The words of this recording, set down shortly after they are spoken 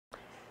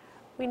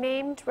We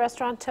named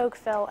Restaurant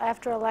Tocqueville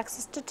after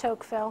Alexis de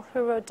Tocqueville,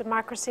 who wrote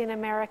Democracy in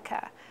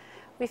America.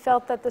 We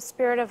felt that the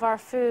spirit of our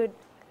food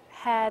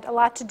had a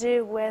lot to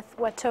do with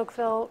what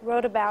Tocqueville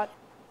wrote about.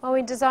 When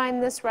we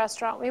designed this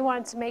restaurant, we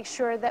wanted to make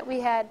sure that we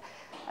had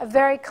a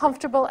very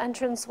comfortable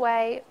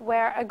entranceway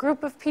where a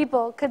group of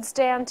people could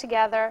stand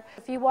together.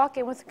 If you walk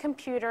in with a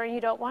computer and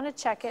you don't want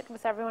to check it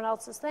with everyone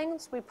else's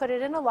things, we put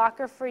it in a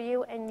locker for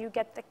you and you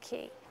get the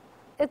key.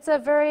 It's a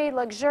very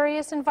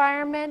luxurious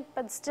environment,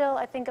 but still,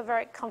 I think, a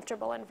very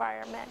comfortable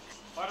environment.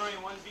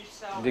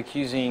 The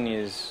cuisine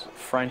is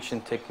French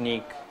in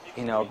technique,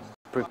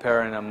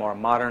 prepared in a more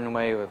modern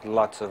way with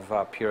lots of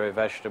puree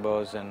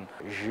vegetables and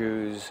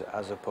jus,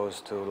 as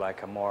opposed to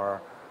like a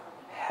more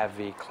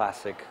heavy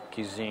classic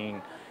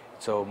cuisine.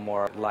 It's a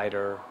more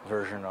lighter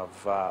version of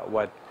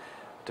what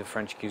the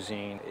French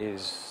cuisine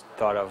is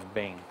thought of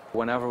being.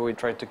 Whenever we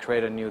try to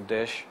create a new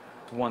dish,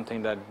 one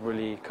thing that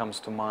really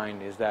comes to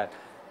mind is that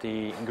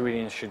the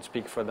ingredients should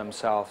speak for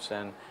themselves,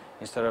 and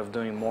instead of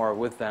doing more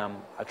with them,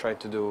 I try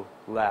to do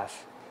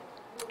less.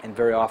 And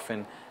very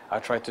often I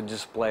try to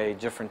display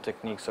different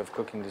techniques of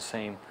cooking the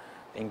same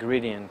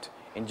ingredient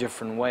in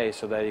different ways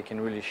so that it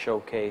can really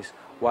showcase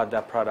what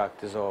that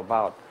product is all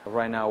about.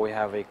 Right now we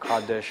have a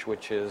cod dish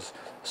which is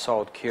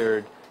salt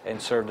cured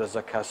and served as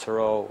a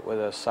casserole with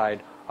a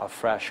side of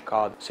fresh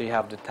cod. So you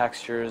have the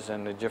textures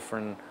and the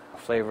different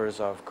flavors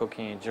of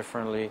cooking it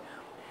differently.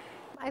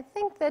 I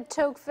think that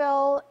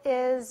Tocqueville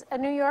is a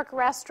New York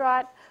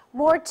restaurant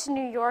more to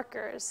New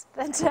Yorkers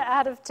than to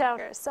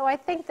out-of-towners. So I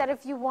think that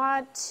if you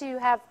want to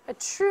have a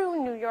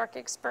true New York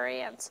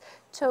experience,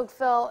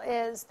 Tocqueville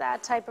is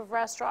that type of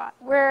restaurant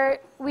where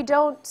we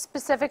don't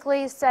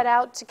specifically set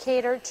out to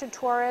cater to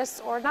tourists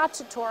or not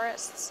to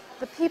tourists.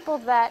 The people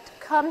that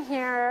come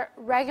here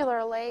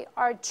regularly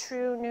are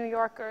true New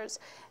Yorkers.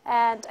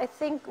 And I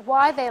think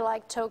why they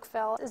like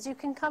Tocqueville is you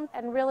can come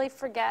and really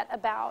forget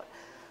about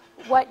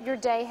what your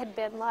day had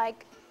been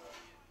like.